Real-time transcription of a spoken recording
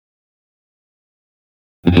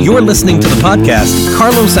You're listening to the podcast,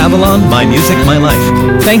 Carlos Avalon, My Music, My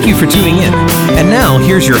Life. Thank you for tuning in. And now,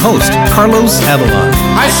 here's your host, Carlos Avalon.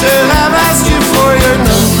 I should have asked you for your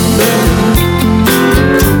number,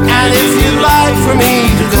 and if you'd like for me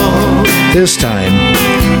to go. This time,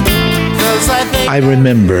 I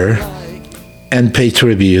remember and pay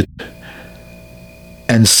tribute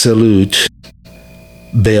and salute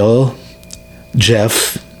Bill,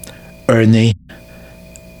 Jeff, Ernie,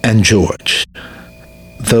 and George.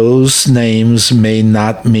 Those names may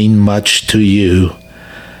not mean much to you,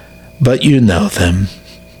 but you know them.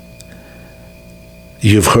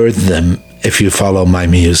 You've heard them if you follow my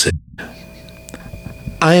music.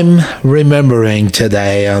 I'm remembering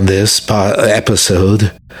today on this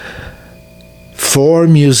episode 4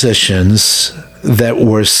 musicians that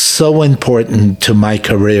were so important to my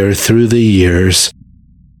career through the years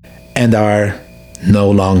and are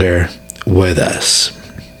no longer with us.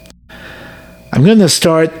 I'm going to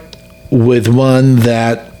start with one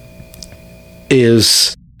that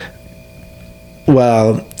is,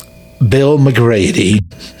 Bill McGrady.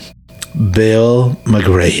 Bill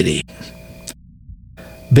McGrady.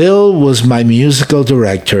 Bill was my musical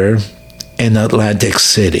director in Atlantic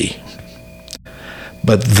City.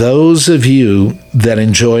 But those of you that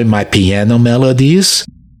enjoy my piano melodies,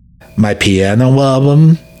 my piano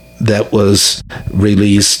album that was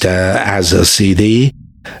released as a CD,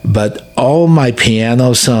 but all my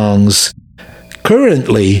piano songs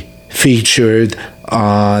currently featured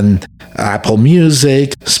on Apple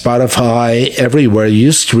Music, Spotify, everywhere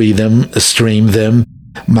you stream them.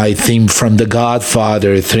 My theme from The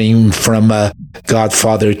Godfather, theme from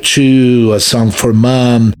Godfather 2, a song for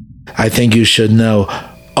Mom, I Think You Should Know.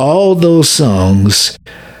 All those songs,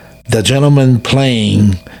 the gentleman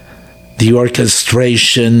playing, the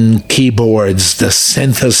orchestration, keyboards, the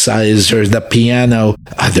synthesizer, the piano,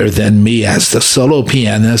 other than me as the solo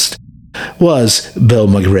pianist, was Bill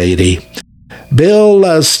McGrady.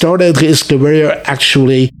 Bill started his career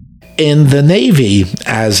actually in the Navy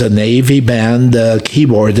as a Navy band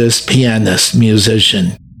keyboardist, pianist,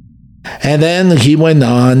 musician. And then he went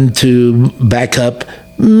on to back up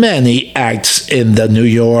many acts in the New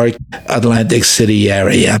York, Atlantic City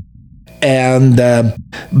area. And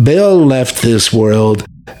Bill left this world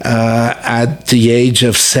at the age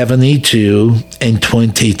of 72 in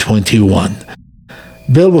 2021.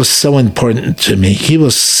 Bill was so important to me. He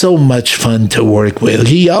was so much fun to work with.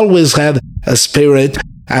 He always had a spirit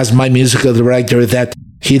as my musical director that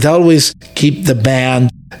he'd always keep the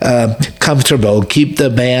band comfortable, keep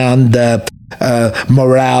the band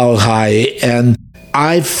morale high. And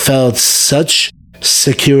I felt such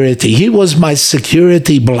security. He was my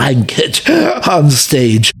security blanket on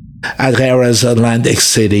stage at Harrah's Atlantic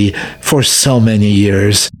City for so many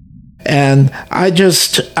years. And I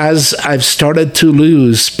just, as I've started to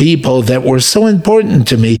lose people that were so important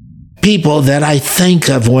to me, people that I think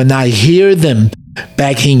of when I hear them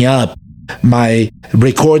backing up my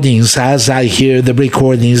recordings, as I hear the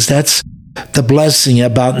recordings, that's the blessing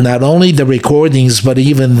about not only the recordings, but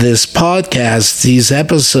even this podcast, these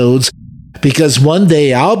episodes, because one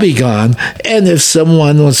day I'll be gone, and if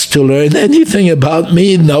someone wants to learn anything about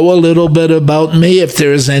me, know a little bit about me, if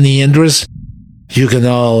there's any interest,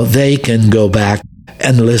 they can go back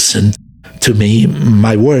and listen to me,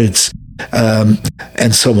 my words,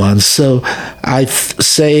 and so on. So I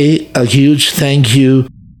say a huge thank you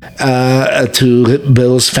to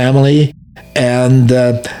Bill's family, and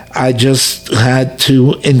I just had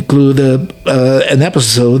to include an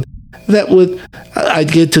episode that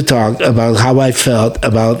I'd get to talk about how I felt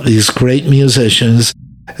about these great musicians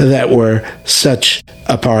that were such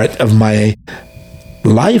a part of my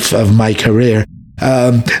life, of my career.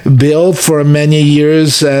 Bill, for many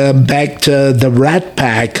years, back to the Rat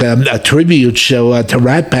Pack, a tribute show at the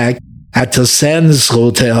Rat Pack at the Sands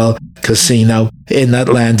Hotel Casino in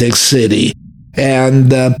Atlantic City.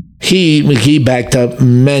 And he backed up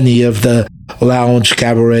many of the lounge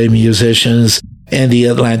cabaret musicians in the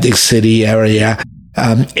Atlantic City area.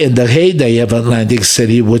 In the heyday of Atlantic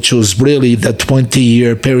City, which was really the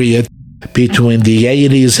 20-year period between the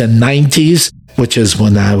 80s and 90s, which is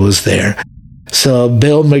when I was there. So,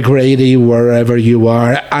 Bill McGrady, wherever you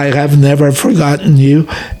are, I have never forgotten you,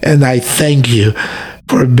 and I thank you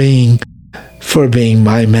for being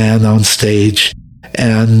my man on stage,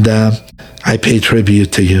 and I pay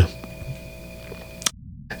tribute to you.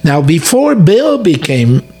 Now, before Bill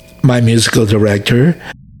became my musical director,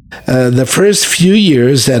 the first few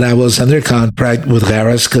years that I was under contract with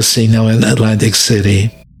Harrah's Casino in Atlantic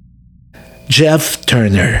City, Jeffrey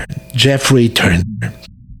Turner.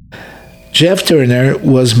 Jeff Turner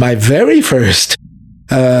was my very first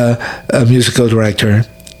musical director,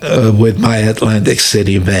 with my Atlantic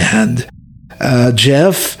City band.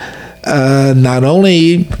 Jeff not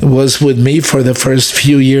only was with me for the first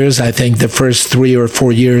few years, I think the first 3 or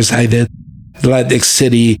 4 years I did Atlantic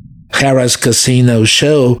City Harrah's Casino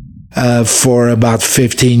show for about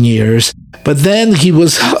 15 years. But then he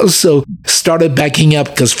was also started backing up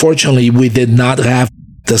because fortunately we did not have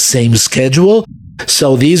the same schedule.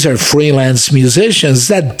 So these are freelance musicians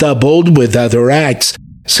that doubled with other acts.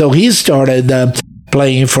 So he started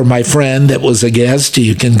playing for my friend that was a guest.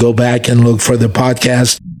 You can go back and look for the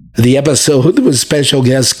podcast. The episode was special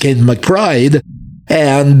guest Ken McBride,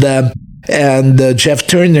 and Jeff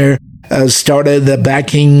Turner started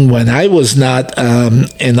backing when I was not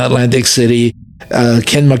in Atlantic City.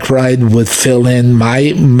 Ken McBride would fill in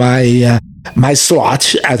my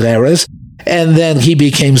slot at Harrah's, and then he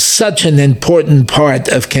became such an important part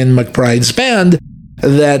of Ken McBride's band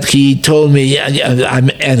that he told me,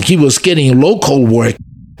 and he was getting local work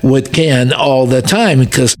with Ken all the time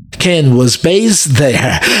because Ken was based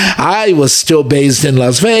there. I was still based in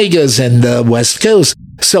Las Vegas and the West Coast,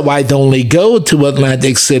 so I'd only go to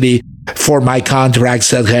Atlantic City for my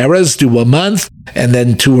contracts at Harrah's, do a month, and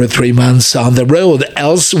then 2 or 3 months on the road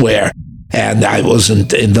elsewhere. And I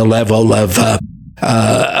wasn't in the level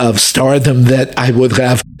of stardom that I would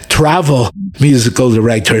have travel musical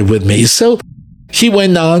director with me. So he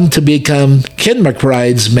went on to become Ken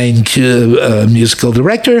McBride's main musical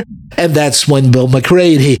director, and that's when Bill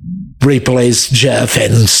McCready replaced Jeff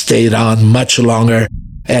and stayed on much longer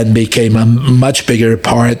and became a much bigger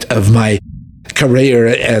part of my career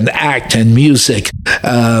and act and music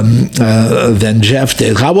than Jeff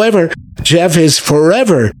did. However, Jeff is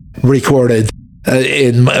forever recorded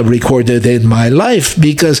in my life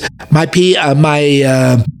because my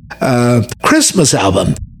Christmas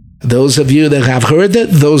album. Those of you that have heard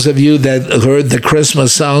it, those of you that heard the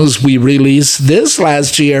Christmas songs we released this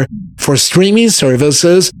last year for streaming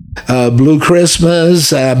services, Blue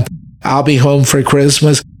Christmas, I'll Be Home for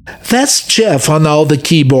Christmas, that's Jeff on all the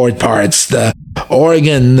keyboard parts, the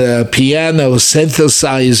organ, the piano,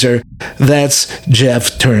 synthesizer, that's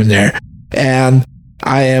Jeff Turner. And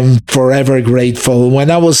I am forever grateful.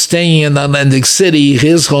 When I was staying in Atlantic City,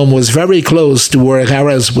 his home was very close to where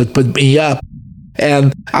Harrah's would put me up.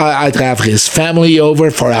 And I'd have his family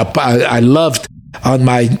over I loved, on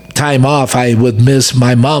my time off, I would miss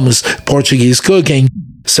my mom's Portuguese cooking.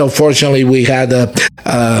 So fortunately, we had a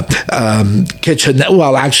kitchen,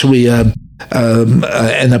 well, actually an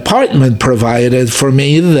apartment provided for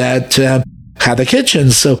me that had a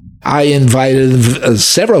kitchen. So I invited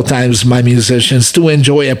several times my musicians to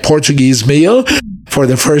enjoy a Portuguese meal for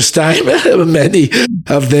the first time. Many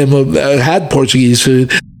of them had Portuguese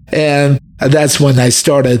food. And that's when I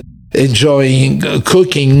started enjoying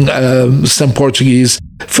cooking some Portuguese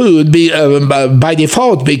food by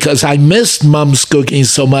default because I missed Mom's cooking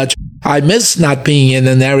so much. I missed not being in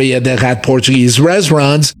an area that had Portuguese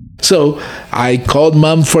restaurants. So I called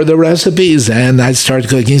Mom for the recipes and I started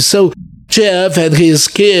cooking. So Jeff and his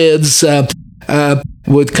kids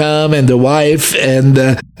would come and the wife, and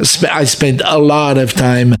I spent a lot of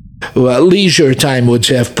time, leisure time with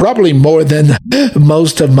Jeff, probably more than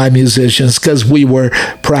most of my musicians because we were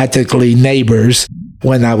practically neighbors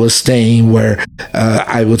when I was staying where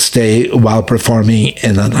I would stay while performing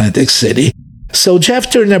in Atlantic City. So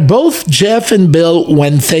Jeff Turner, both Jeff and Bill,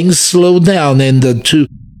 when things slowed down in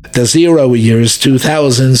the 0 years,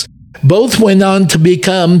 2000s, both went on to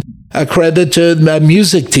become accredited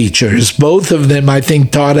music teachers. Both of them, I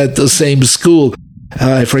think, taught at the same school.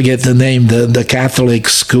 I forget the name, the Catholic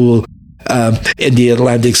school in the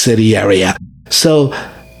Atlantic City area. So,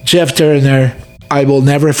 Jeff Turner, I will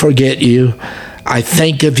never forget you. I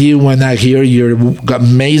think of you when I hear your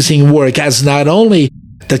amazing work as not only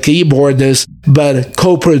the keyboardist, but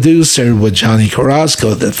co-producer with Johnny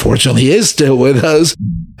Carrasco, that fortunately is still with us,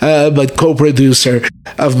 but co-producer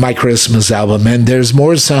of my Christmas album. And there's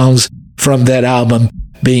more songs from that album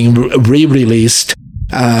being re-released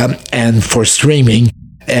and for streaming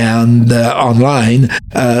and online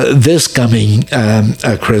this coming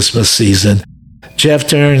Christmas season. Jeff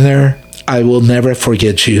Turner, I will never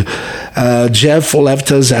forget you. Jeff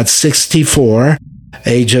left us at 64,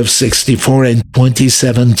 age of 64 in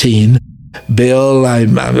 2017. Bill, I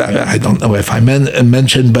don't know if I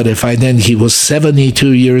mentioned, but if I didn't, he was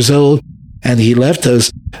 72 years old, and he left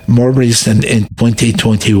us more recent in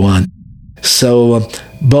 2021. So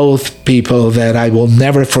both people that I will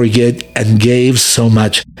never forget and gave so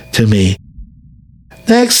much to me.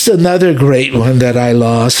 Next, another great one that I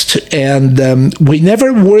lost, and we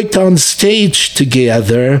never worked on stage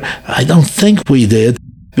together. I don't think we did,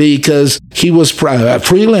 because he was a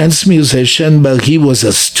freelance musician, but he was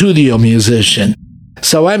a studio musician.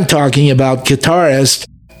 So I'm talking about guitarist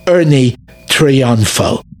ERNIE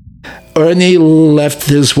Triunfo. ERNIE left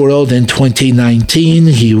this world in 2019.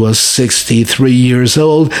 He was 63 years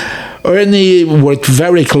old. ERNIE worked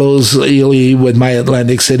very closely with my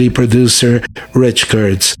Atlantic City producer, Rich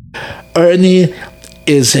Kurtz. ERNIE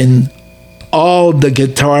is in all the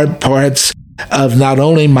guitar parts of not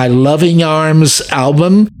only my Loving Arms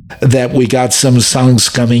album that we got some songs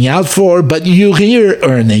coming out for, but you hear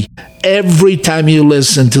ERNIE every time you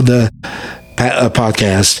listen to the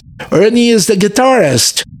podcast. ERNIE is the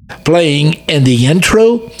guitarist playing in the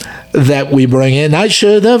intro that we bring in, I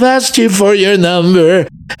should have asked you for your number,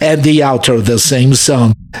 and the outro, the same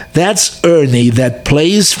song. That's ERNIE that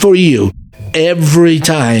plays for you every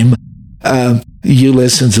time you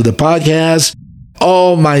listen to the podcast.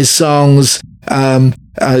 All my songs,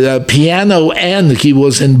 piano, and he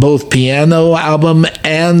was in both piano album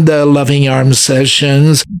and Loving Arms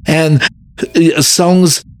sessions, and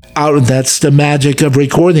songs out. That's the magic of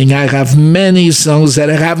recording. I have many songs that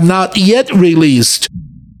I have not yet released.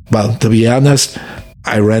 Well, to be honest,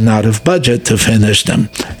 I ran out of budget to finish them.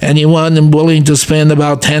 Anyone willing to spend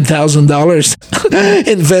about $10,000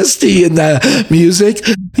 investing in music?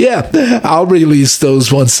 Yeah, I'll release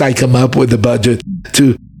those once I come up with the budget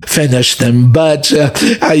to finish them. But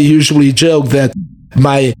I usually joke that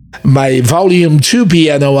my volume 2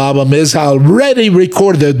 piano album is already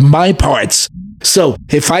recorded my parts. So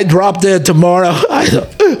if I drop dead tomorrow, I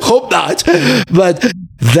hope not, but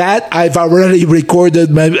that I've already recorded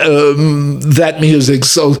that music,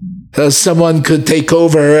 so someone could take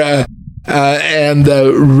over and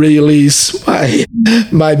release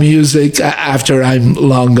my music after I'm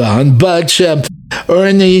long gone. But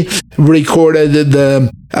ERNIE recorded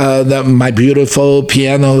my beautiful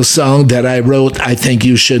piano song that I wrote, I Think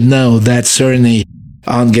You Should Know. That's ERNIE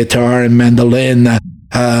on guitar and mandolin.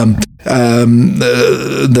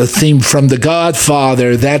 The theme from The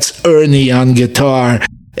Godfather, that's ERNIE on guitar,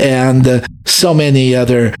 and so many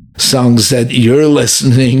other songs that you're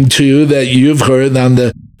listening to that you've heard on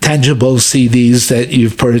the tangible CDs that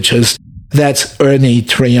you've purchased. That's ERNIE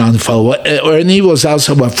Triunfo. ERNIE was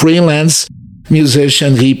also a freelance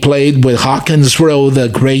musician. He played with Hawkins Row, the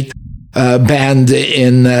great band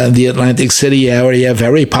in the Atlantic City area,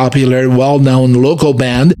 very popular, well-known local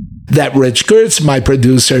band that Rich Kurtz, my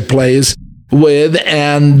producer, plays with,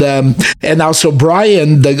 and also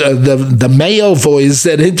Brian, the male voice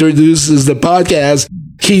that introduces the podcast.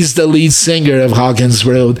 He's the lead singer of Hawkins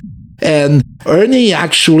Road. And ERNIE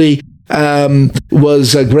actually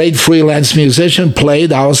was a great freelance musician,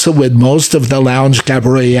 played also with most of the lounge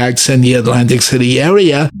cabaret acts in the Atlantic City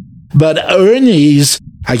area. But ERNIE's,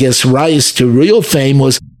 I guess, rise to real fame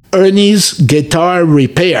was ERNIE's Guitar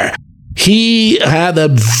Repair. He had a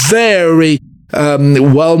very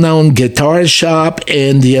well-known guitar shop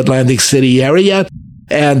in the Atlantic City area,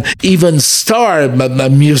 and even star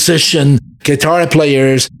musician guitar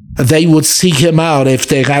players, they would seek him out if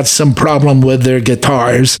they had some problem with their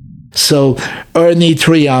guitars. So ERNIE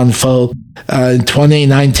Triunfo in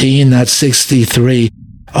 2019 at 63,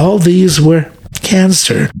 all these were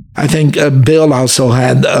cancer. I think Bill also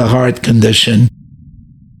had a heart condition.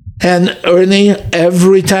 And ERNIE,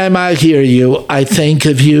 every time I hear you, I think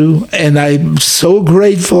of you, and I'm so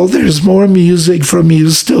grateful there's more music from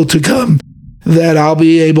you still to come, that I'll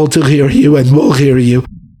be able to hear you and will hear you.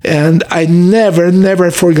 And I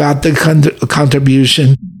never forgot the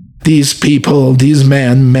contribution these people, these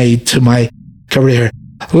men made to my career.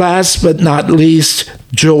 Last but not least,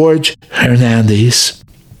 George Hernandez.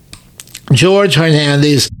 George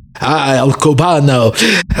Hernandez, El Cubano,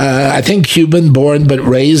 I think Cuban-born but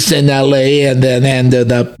raised in L.A. and then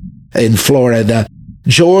ended up in Florida.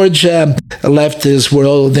 George left this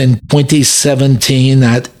world in 2017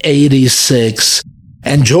 at 86,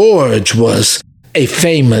 and George was a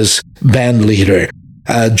famous band leader.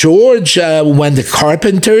 George, when the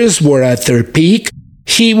Carpenters were at their peak,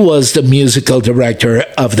 he was the musical director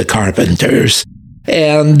of the Carpenters.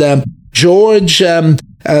 And George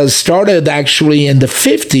started actually in the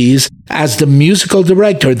 50s as the musical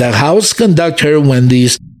director, the house conductor when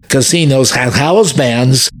these casinos had house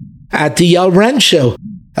bands at the El Rancho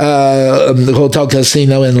Hotel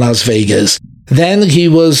Casino in Las Vegas. Then he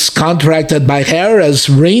was contracted by Harrah's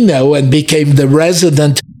Reno and became the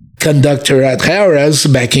resident conductor at Harrah's,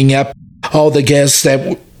 backing up all the guests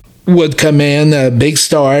that would come in, big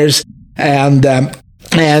stars. And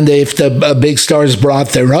if the big stars brought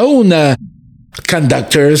their own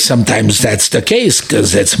conductors, sometimes that's the case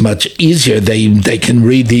because it's much easier. They can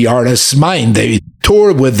read the artist's mind. They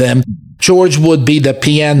tour with them. George would be the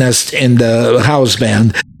pianist in the house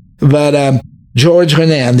band. But George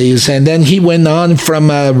Hernandez, and then he went on from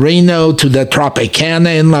Reno to the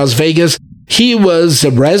Tropicana in Las Vegas. He was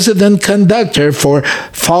a resident conductor for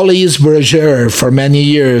Folies Bergère for many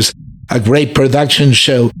years, a great production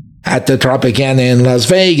show at the Tropicana in Las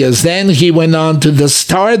Vegas. Then he went on to the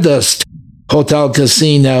Stardust Hotel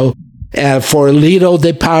Casino for Lido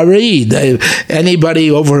de Paris.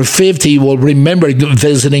 Anybody over 50 will remember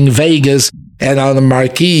visiting Vegas and on the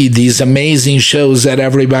Marquee, these amazing shows that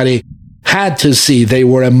everybody had to see. They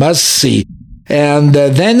were a must-see. And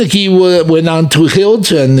then he went on to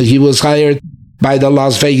Hilton. He was hired by the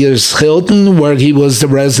Las Vegas Hilton, where he was the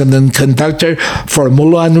resident conductor for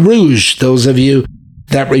Moulin Rouge, those of you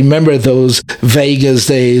that remember those Vegas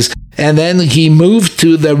days. And then he moved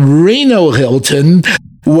to the Reno Hilton,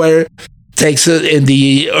 where takes it in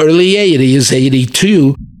the early 80s,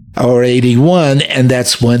 82 or 81, and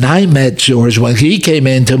that's when I met George, when he came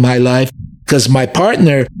into my life, because my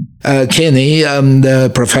partner, Kenny,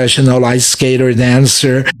 the professional ice skater,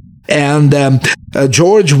 dancer, and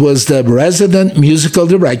George was the resident musical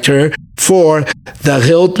director for the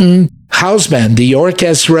Hilton House Band, the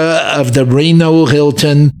orchestra of the Reno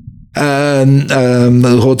Hilton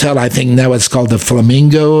hotel. I think now it's called the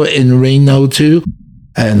Flamingo in Reno too.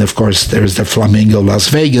 And of course, there's the Flamingo Las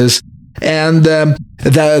Vegas. And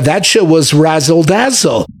that show was Razzle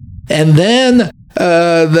Dazzle. And then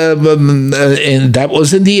and that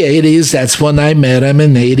was in the 80s. That's when I met him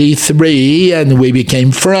in 83, and we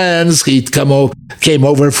became friends. He came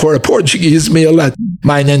over for a Portuguese meal at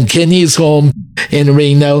mine and Kenny's home in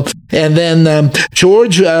Reno. And then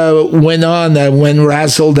George went on when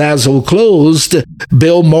Razzle Dazzle closed.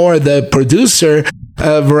 Bill Moore, the producer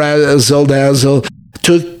of Razzle Dazzle,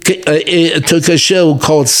 took a show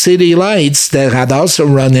called City Lights that had also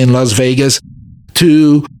run in Las Vegas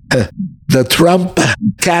to the Trump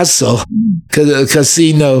Castle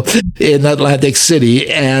Casino in Atlantic City.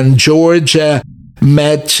 And George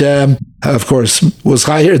met, of course, was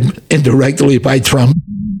hired indirectly by Trump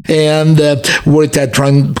and worked at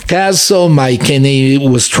Trump Castle. Mike Kenny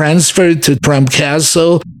was transferred to Trump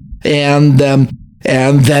Castle. And then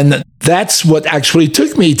that's what actually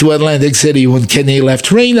took me to Atlantic City. When Kenny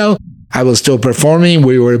left Reno, I was still performing.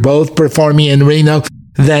 We were both performing in Reno.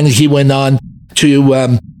 Then he went on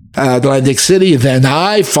to Atlantic City. Then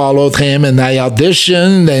I followed him and I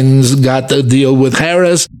auditioned and got the deal with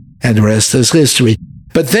Harris, and the rest is history.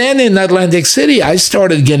 But then in Atlantic City, I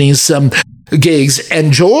started getting some gigs,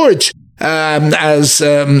 and George, as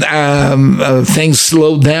things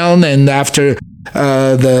slowed down and after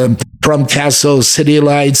the Trump Castle City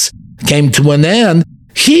Lights came to an end,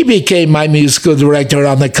 he became my musical director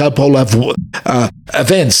on a couple of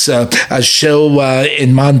events. A show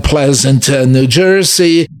in Mount Pleasant, New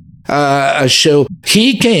Jersey, a show.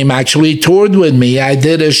 He came, actually toured with me. I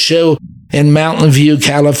did a show in Mountain View,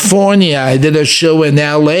 California. I did a show in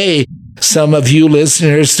L.A. Some of you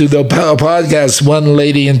listeners to the podcast, one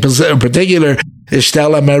lady in particular,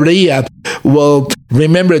 Estela Maria, will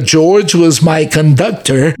remember George was my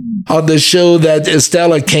conductor on the show that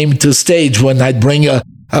Estela came to stage when I'd bring a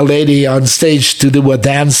lady on stage to do a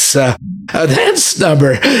dance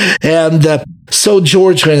number. And so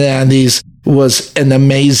George Hernandez was an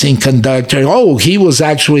amazing conductor. Oh, he was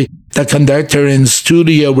actually the conductor in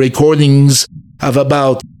studio recordings of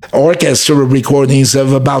about orchestra recordings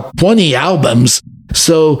of about 20 albums.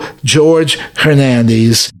 So George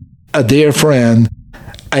Hernandez, a dear friend,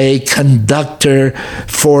 a conductor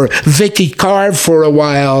for Vicky Carr for a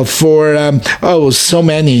while, for, so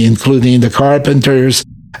many, including the Carpenters,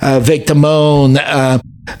 Vic Damone,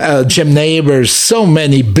 Jim Neighbors, so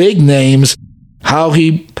many big names. How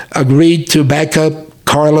he agreed to back up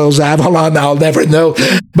Carlos Avalon, I'll never know,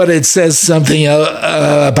 but it says something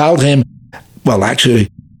about him. Well, actually,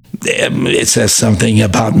 it says something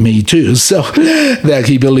about me too, so that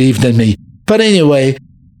he believed in me. But anyway,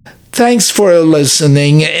 thanks for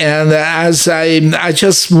listening, and as I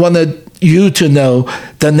just wanted you to know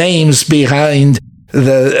the names behind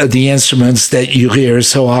the instruments that you hear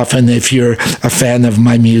so often if you're a fan of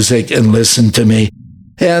my music and listen to me.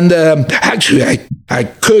 And actually, I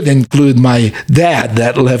could include my dad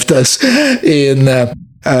that left us in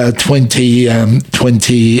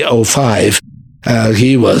 2005.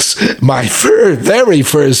 He was my very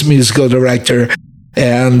first musical director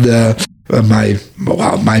and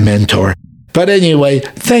my mentor. But anyway,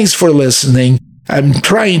 thanks for listening. I'm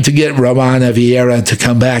trying to get Romana Vieira to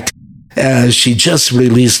come back. She just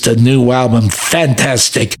released a new album.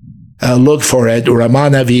 Fantastic. Look for it.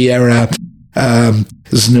 Romana Vieira,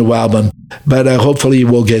 his new album. But hopefully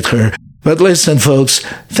we'll get her But listen, folks,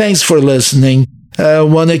 thanks for listening.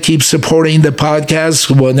 Want to keep supporting the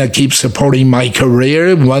podcast? Want to keep supporting my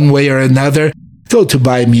career one way or another? Go to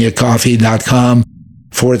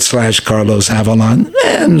buymeacoffee.com/Carlos Avalon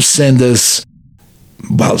and send us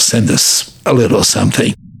a little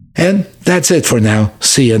something. And that's it for now.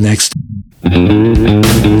 See you next time.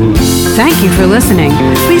 Thank you for listening.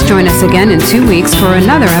 Please join us again in 2 weeks for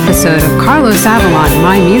another episode of Carlos Avalon,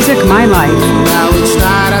 My Music, My Life. Now each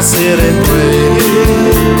night I sit and pray.